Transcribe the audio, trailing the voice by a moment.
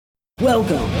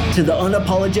Welcome to the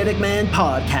Unapologetic Man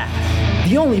Podcast,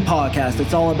 the only podcast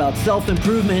that's all about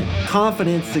self-improvement,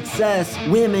 confidence, success,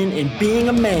 women, and being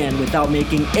a man without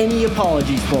making any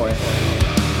apologies for it.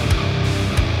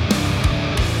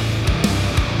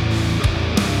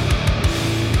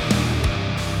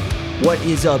 What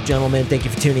is up, gentlemen? Thank you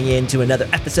for tuning in to another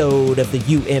episode of the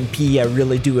UMP. I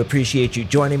really do appreciate you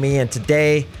joining me, and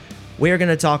today we're going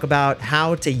to talk about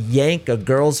how to yank a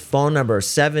girl's phone number,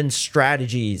 7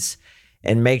 strategies.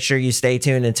 And make sure you stay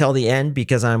tuned until the end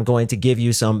because I'm going to give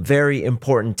you some very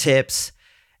important tips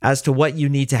as to what you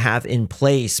need to have in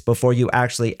place before you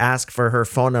actually ask for her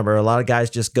phone number. A lot of guys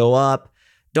just go up,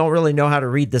 don't really know how to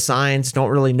read the signs,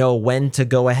 don't really know when to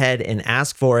go ahead and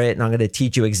ask for it. And I'm going to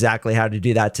teach you exactly how to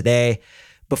do that today.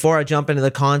 Before I jump into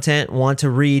the content, want to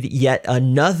read yet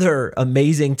another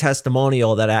amazing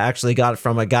testimonial that I actually got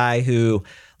from a guy who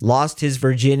lost his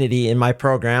virginity in my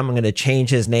program. I'm going to change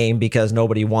his name because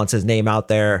nobody wants his name out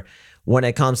there when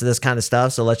it comes to this kind of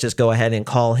stuff. So let's just go ahead and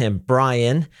call him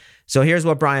Brian. So here's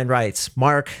what Brian writes.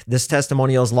 Mark, this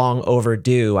testimonial is long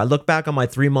overdue. I look back on my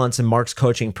 3 months in Mark's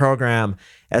coaching program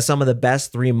as some of the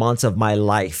best 3 months of my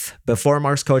life. Before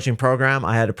Mark's coaching program,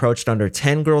 I had approached under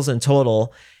 10 girls in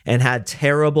total and had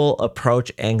terrible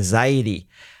approach anxiety.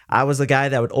 I was the guy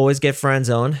that would always get friend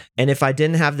zoned, and if I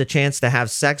didn't have the chance to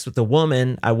have sex with a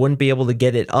woman, I wouldn't be able to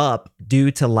get it up due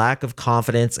to lack of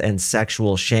confidence and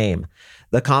sexual shame.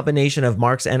 The combination of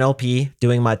Mark's NLP,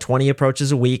 doing my 20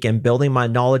 approaches a week, and building my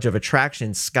knowledge of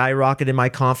attraction skyrocketed my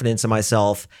confidence in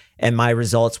myself and my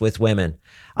results with women.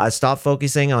 I stopped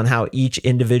focusing on how each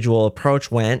individual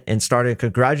approach went and started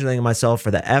congratulating myself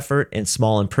for the effort and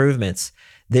small improvements.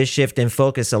 This shift in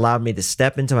focus allowed me to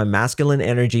step into my masculine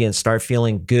energy and start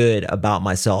feeling good about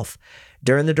myself.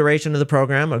 During the duration of the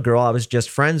program, a girl I was just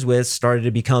friends with started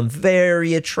to become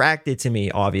very attracted to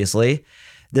me, obviously.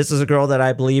 This is a girl that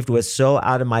I believed was so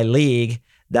out of my league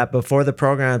that before the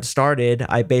program started,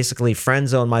 I basically friend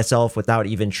zoned myself without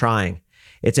even trying.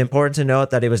 It's important to note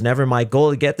that it was never my goal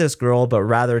to get this girl, but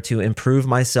rather to improve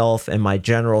myself and my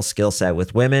general skill set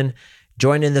with women.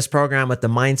 Joining this program with the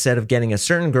mindset of getting a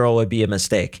certain girl would be a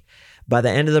mistake. By the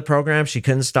end of the program, she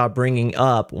couldn't stop bringing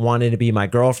up wanting to be my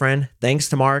girlfriend. Thanks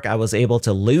to Mark, I was able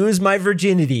to lose my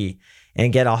virginity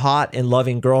and get a hot and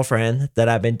loving girlfriend that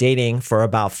I've been dating for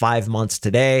about 5 months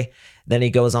today. Then he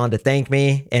goes on to thank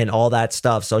me and all that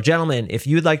stuff. So gentlemen, if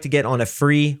you'd like to get on a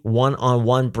free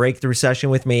one-on-one breakthrough session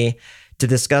with me to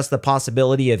discuss the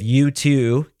possibility of you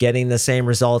too getting the same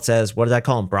results as, what did I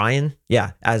call him, Brian?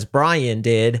 Yeah, as Brian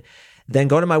did, then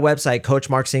go to my website,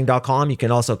 coachmarksing.com. You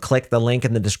can also click the link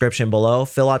in the description below,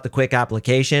 fill out the quick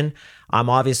application. I'm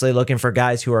obviously looking for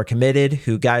guys who are committed,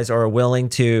 who guys are willing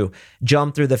to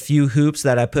jump through the few hoops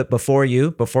that I put before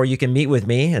you can meet with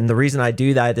me. And the reason I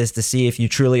do that is to see if you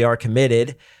truly are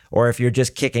committed or if you're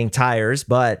just kicking tires.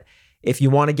 But if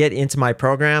you want to get into my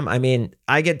program, I mean,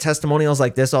 I get testimonials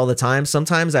like this all the time.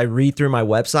 Sometimes I read through my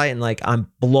website and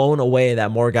I'm blown away that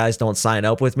more guys don't sign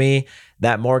up with me,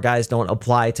 that more guys don't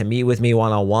apply to meet with me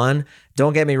one-on-one.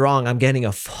 Don't get me wrong, I'm getting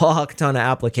a fuck ton of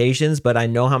applications, but I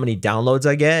know how many downloads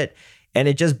I get. And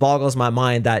it just boggles my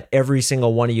mind that every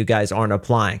single one of you guys aren't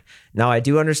applying. Now, I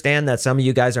do understand that some of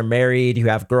you guys are married, you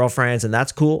have girlfriends, and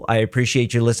that's cool. I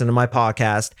appreciate you listening to my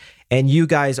podcast. And you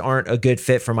guys aren't a good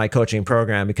fit for my coaching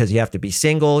program because you have to be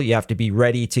single. You have to be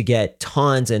ready to get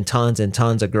tons and tons and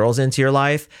tons of girls into your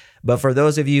life. But for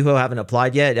those of you who haven't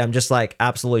applied yet, I'm just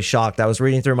absolutely shocked. I was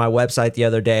reading through my website the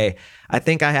other day. I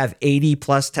think I have 80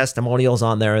 plus testimonials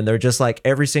on there. And they're just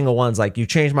every single one's you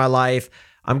changed my life.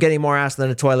 I'm getting more ass than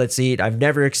a toilet seat. I've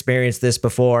never experienced this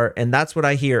before. And that's what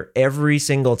I hear every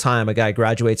single time a guy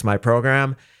graduates my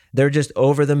program. They're just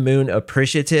over the moon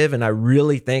appreciative. And I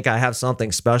really think I have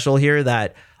something special here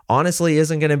that honestly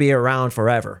isn't going to be around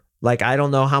forever. I don't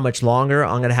know how much longer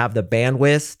I'm going to have the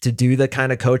bandwidth to do the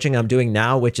kind of coaching I'm doing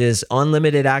now, which is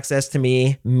unlimited access to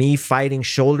me fighting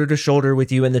shoulder to shoulder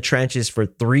with you in the trenches for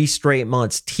 3 straight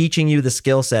months, teaching you the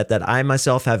skill set that I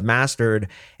myself have mastered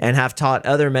and have taught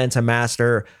other men to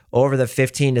master over the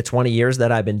 15 to 20 years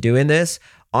that I've been doing this.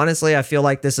 Honestly, I feel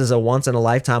like this is a once in a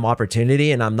lifetime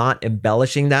opportunity, and I'm not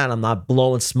embellishing that. I'm not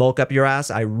blowing smoke up your ass.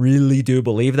 I really do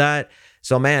believe that.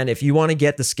 So man, if you want to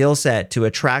get the skill set to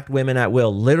attract women at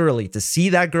will, literally to see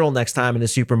that girl next time in the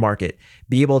supermarket,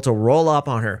 be able to roll up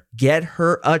on her, get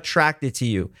her attracted to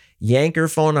you, yank her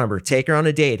phone number, take her on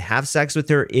a date, have sex with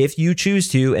her if you choose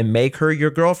to, and make her your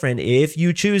girlfriend if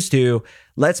you choose to,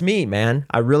 let's meet, man.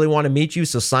 I really want to meet you,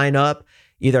 so sign up.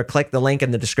 Either click the link in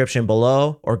the description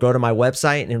below or go to my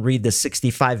website and read the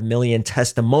 65 million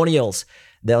testimonials.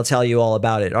 They'll tell you all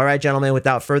about it. All right, gentlemen,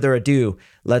 without further ado,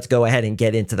 let's go ahead and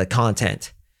get into the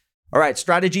content. All right,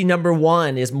 strategy number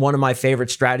 1 is one of my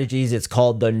favorite strategies. It's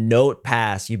called the note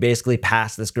pass. You basically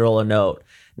pass this girl a note.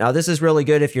 Now, this is really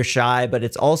good if you're shy, but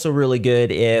it's also really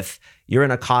good if you're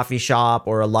in a coffee shop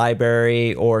or a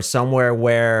library or somewhere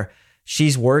where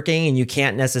she's working and you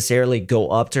can't necessarily go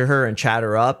up to her and chat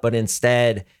her up, but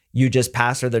instead you just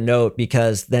pass her the note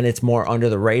because then it's more under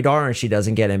the radar and she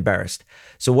doesn't get embarrassed.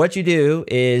 So what you do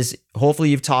is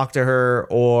hopefully you've talked to her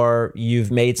or you've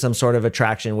made some sort of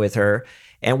attraction with her.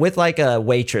 And with like a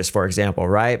waitress, for example,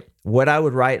 right? What I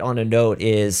would write on a note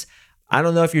is, I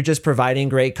don't know if you're just providing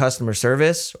great customer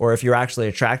service or if you're actually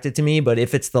attracted to me, but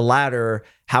if it's the latter,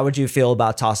 how would you feel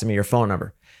about tossing me your phone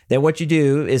number? Then what you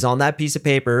do is on that piece of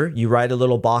paper, you write a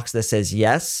little box that says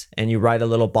yes, and you write a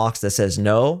little box that says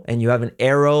no, and you have an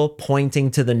arrow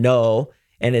pointing to the no,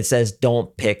 and it says,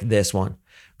 don't pick this one.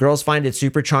 Girls find it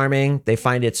super charming. They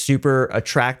find it super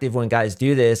attractive when guys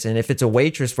do this. And if it's a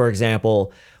waitress, for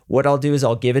example, what I'll do is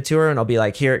I'll give it to her and I'll be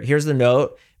like, here's the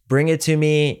note. Bring it to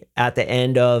me at the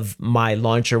end of my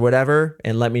lunch or whatever,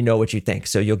 and let me know what you think.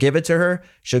 So you'll give it to her.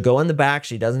 She'll go in the back.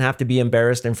 She doesn't have to be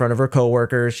embarrassed in front of her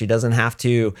coworkers. She doesn't have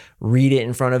to read it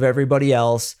in front of everybody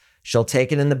else. She'll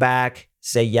take it in the back,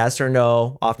 say yes or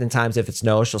no. Oftentimes, if it's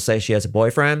no, she'll say she has a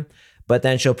boyfriend, but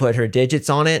then she'll put her digits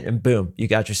on it and boom, you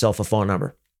got yourself a phone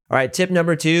number. All right, tip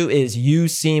number 2 is you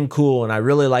seem cool. And I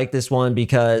really like this one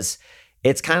because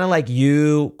it's kind of like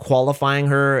you qualifying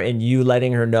her and you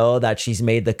letting her know that she's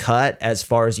made the cut as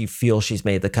far as you feel she's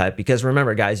made the cut. Because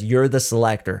remember, guys, you're the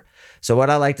selector. So what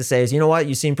I like to say is, you know what?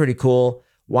 You seem pretty cool.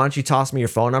 Why don't you toss me your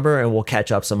phone number and we'll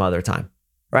catch up some other time.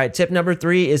 All right, tip number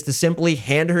 3 is to simply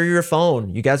hand her your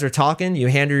phone. You guys are talking, you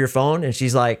hand her your phone and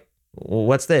she's like, well,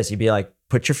 what's this? You'd be like,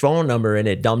 put your phone number in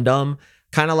it, dum-dum.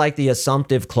 Kind of like the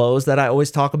assumptive close that I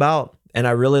always talk about. And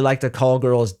I really like to call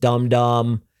girls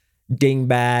dum-dum,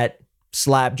 dingbat,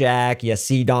 slapjack, you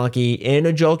sea donkey in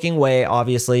a joking way.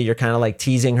 Obviously, you're kind of like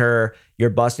teasing her, you're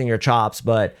busting her chops.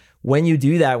 But when you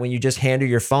do that, when you just hand her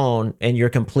your phone and you're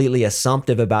completely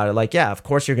assumptive about it, like, yeah, of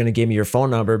course you're going to give me your phone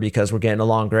number because we're getting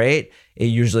along great, it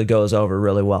usually goes over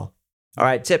really well. All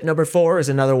right, tip number 4 is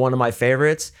another one of my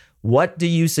favorites. What do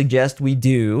you suggest we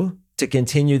do to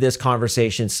continue this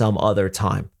conversation some other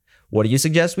time? What do you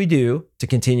suggest we do to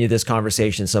continue this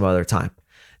conversation some other time?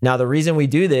 Now, the reason we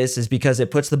do this is because it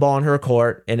puts the ball in her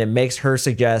court and it makes her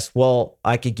suggest, well,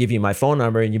 I could give you my phone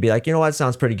number. And you'd be like, you know what?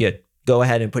 Sounds pretty good. Go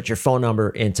ahead and put your phone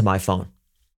number into my phone.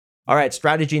 All right,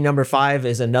 strategy number 5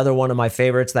 is another one of my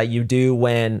favorites that you do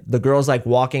when the girl's like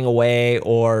walking away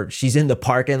or she's in the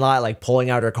parking lot, like pulling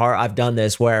out her car. I've done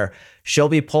this where she'll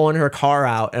be pulling her car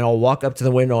out and I'll walk up to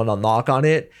the window and I'll knock on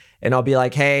it. And I'll be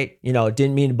like, hey,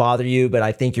 didn't mean to bother you, but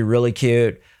I think you're really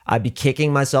cute. I'd be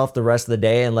kicking myself the rest of the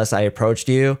day unless I approached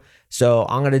you. So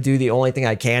I'm going to do the only thing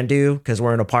I can do because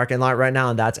we're in a parking lot right now,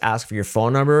 and that's ask for your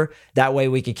phone number. That way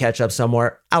we could catch up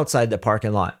somewhere outside the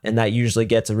parking lot, and that usually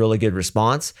gets a really good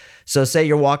response. So say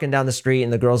you're walking down the street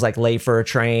and the girl's like late for a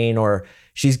train, or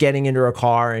she's getting into her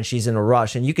car and she's in a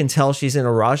rush, and you can tell she's in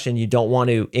a rush and you don't want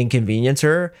to inconvenience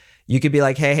her. You could be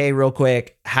like, hey, real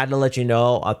quick, had to let you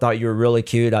know, I thought you were really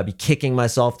cute. I'd be kicking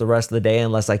myself the rest of the day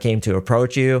unless I came to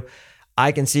approach you.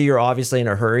 I can see you're obviously in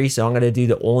a hurry, so I'm going to do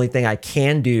the only thing I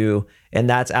can do, and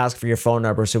that's ask for your phone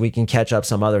number so we can catch up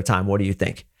some other time. What do you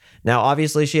think? Now,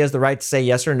 obviously, she has the right to say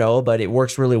yes or no, but it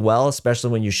works really well, especially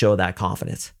when you show that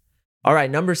confidence. All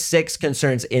right, number 6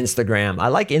 concerns Instagram. I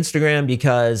like Instagram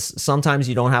because sometimes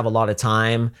you don't have a lot of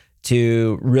time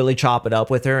to really chop it up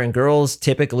with her, and girls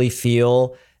typically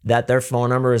feel that their phone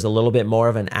number is a little bit more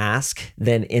of an ask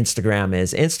than Instagram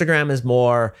is. Instagram is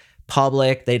more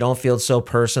public. They don't feel so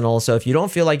personal. So if you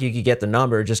don't feel like you could get the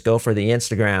number, just go for the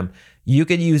Instagram. You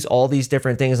could use all these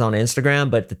different things on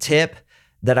Instagram, but the tip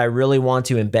that I really want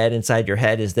to embed inside your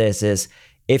head is this, is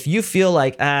if you feel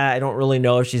like, I don't really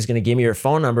know if she's going to give me her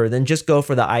phone number, then just go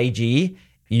for the IG.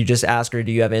 You just ask her,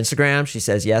 do you have Instagram? She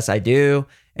says, yes, I do.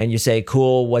 And you say,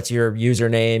 cool, what's your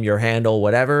username, your handle,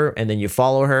 whatever. And then you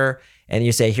follow her. And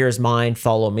you say, here's mine,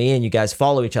 follow me, and you guys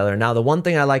follow each other. Now, the one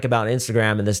thing I like about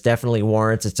Instagram, and this definitely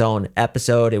warrants its own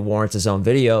episode, it warrants its own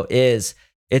video, is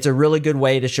it's a really good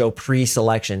way to show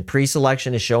pre-selection.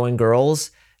 Pre-selection is showing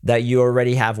girls that you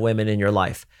already have women in your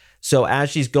life. So as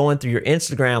she's going through your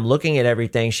Instagram, looking at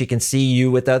everything, she can see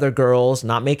you with other girls,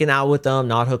 not making out with them,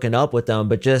 not hooking up with them,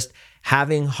 but just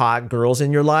having hot girls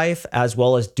in your life, as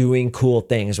well as doing cool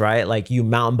things, right? Like you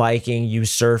mountain biking, you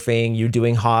surfing, you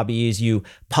doing hobbies, you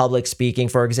public speaking,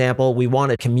 for example. We want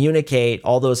to communicate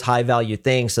all those high value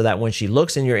things so that when she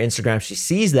looks in your Instagram, she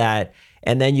sees that,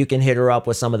 and then you can hit her up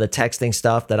with some of the texting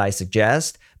stuff that I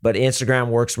suggest. But Instagram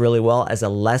works really well as a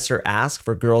lesser ask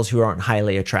for girls who aren't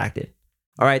highly attracted.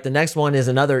 All right, the next one is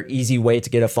another easy way to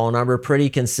get a phone number pretty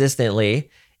consistently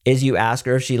is you ask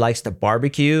her if she likes to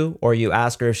barbecue, or you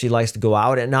ask her if she likes to go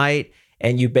out at night,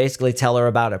 and you basically tell her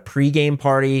about a pregame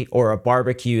party or a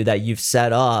barbecue that you've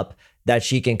set up that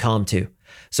she can come to.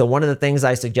 So one of the things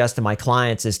I suggest to my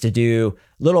clients is to do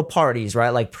little parties, right?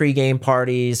 Like pregame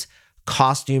parties,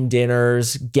 costume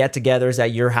dinners, get-togethers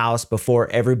at your house before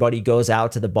everybody goes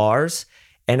out to the bars.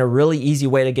 And a really easy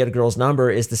way to get a girl's number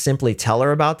is to simply tell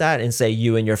her about that and say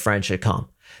you and your friend should come.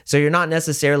 So you're not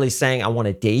necessarily saying, I want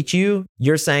to date you.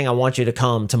 You're saying, I want you to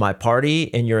come to my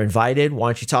party and you're invited. Why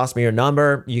don't you toss me your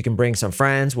number? You can bring some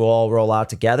friends. We'll all roll out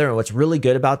together. And what's really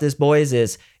good about this, boys,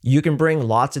 is you can bring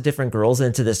lots of different girls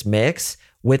into this mix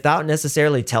without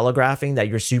necessarily telegraphing that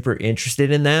you're super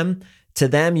interested in them. To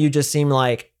them, you just seem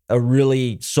like a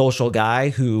really social guy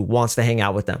who wants to hang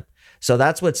out with them. So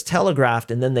that's what's telegraphed.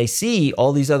 And then they see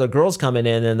all these other girls coming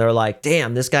in and they're like,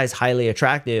 damn, this guy's highly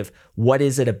attractive. What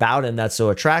is it about him that's so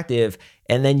attractive?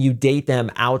 And then you date them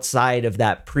outside of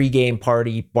that pregame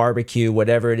party, barbecue,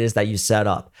 whatever it is that you set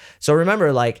up. So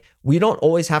remember, like, we don't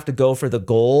always have to go for the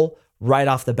goal right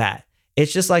off the bat.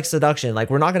 It's just like seduction. Like,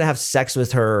 we're not going to have sex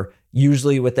with her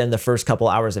usually within the first couple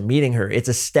hours of meeting her. It's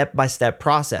a step-by-step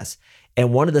process.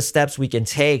 And one of the steps we can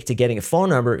take to getting a phone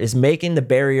number is making the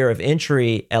barrier of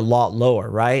entry a lot lower,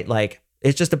 right? Like,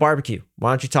 it's just a barbecue.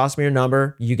 Why don't you toss me your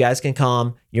number? You guys can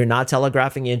come. You're not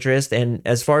telegraphing interest. And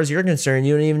as far as you're concerned,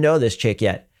 you don't even know this chick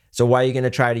yet. So why are you going to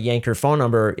try to yank her phone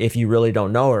number if you really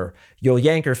don't know her? You'll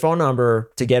yank her phone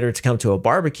number to get her to come to a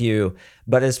barbecue.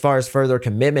 But as far as further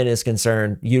commitment is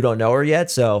concerned, you don't know her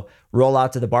yet. So roll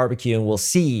out to the barbecue and we'll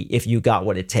see if you got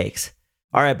what it takes.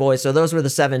 All right, boys. So those were the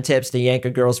 7 tips to yank a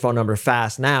girl's phone number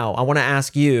fast. Now, I want to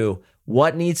ask you,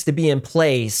 what needs to be in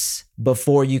place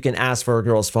before you can ask for a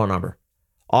girl's phone number?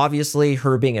 Obviously,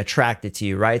 her being attracted to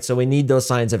you, right? So we need those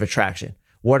signs of attraction.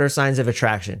 What are signs of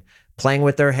attraction? Playing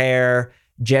with her hair,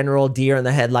 general deer in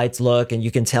the headlights look, and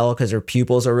you can tell because her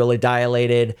pupils are really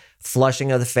dilated,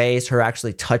 flushing of the face, her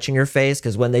actually touching her face,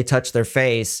 because when they touch their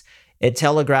face, it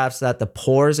telegraphs that the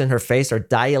pores in her face are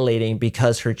dilating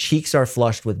because her cheeks are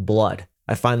flushed with blood.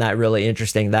 I find that really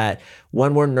interesting that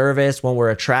when we're nervous, when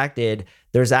we're attracted,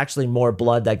 there's actually more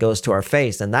blood that goes to our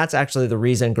face. And that's actually the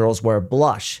reason girls wear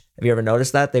blush. Have you ever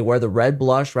noticed that? They wear the red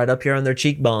blush right up here on their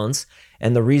cheekbones.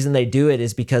 And the reason they do it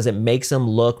is because it makes them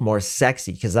look more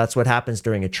sexy, because that's what happens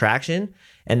during attraction.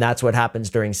 And that's what happens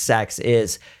during sex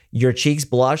is your cheeks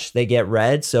blush, they get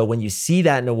red. So when you see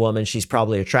that in a woman, she's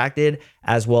probably attracted,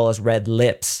 as well as red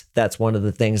lips. That's one of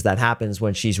the things that happens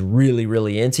when she's really,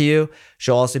 really into you.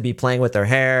 She'll also be playing with her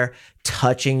hair,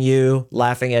 touching you,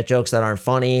 laughing at jokes that aren't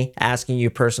funny, asking you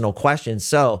personal questions.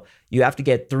 So you have to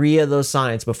get 3 of those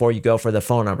signs before you go for the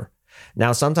phone number.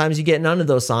 Now, sometimes you get none of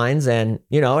those signs, and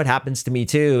it happens to me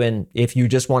too. And if you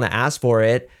just want to ask for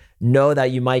it, know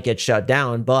that you might get shut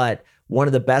down. But one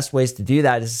of the best ways to do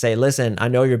that is to say, listen, I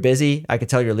know you're busy. I can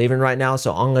tell you're leaving right now.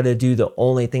 So I'm going to do the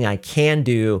only thing I can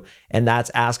do. And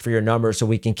that's ask for your number so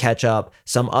we can catch up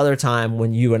some other time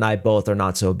when you and I both are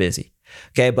not so busy.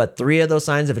 Okay. But 3 of those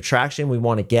signs of attraction we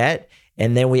want to get.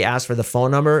 And then we ask for the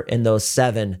phone number in those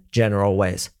 7 general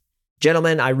ways.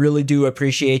 Gentlemen, I really do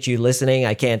appreciate you listening.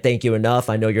 I can't thank you enough.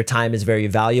 I know your time is very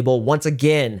valuable. Once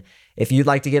again, if you'd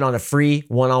like to get on a free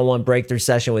one-on-one breakthrough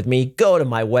session with me, go to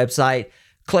my website,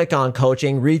 click on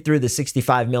coaching, read through the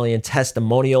 65 million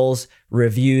testimonials,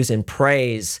 reviews, and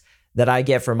praise that I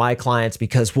get from my clients,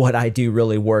 because what I do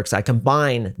really works. I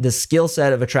combine the skill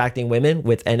set of attracting women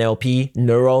with NLP,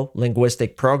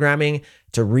 neuro-linguistic programming,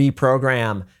 to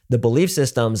reprogram the belief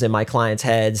systems in my clients'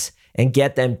 heads and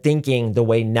get them thinking the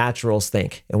way naturals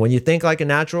think. And when you think like a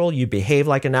natural, you behave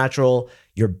like a natural,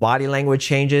 your body language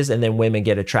changes, and then women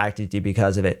get attracted to you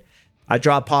because of it. I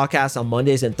drop podcasts on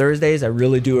Mondays and Thursdays. I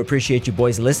really do appreciate you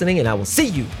boys listening, and I will see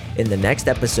you in the next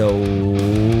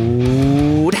episode.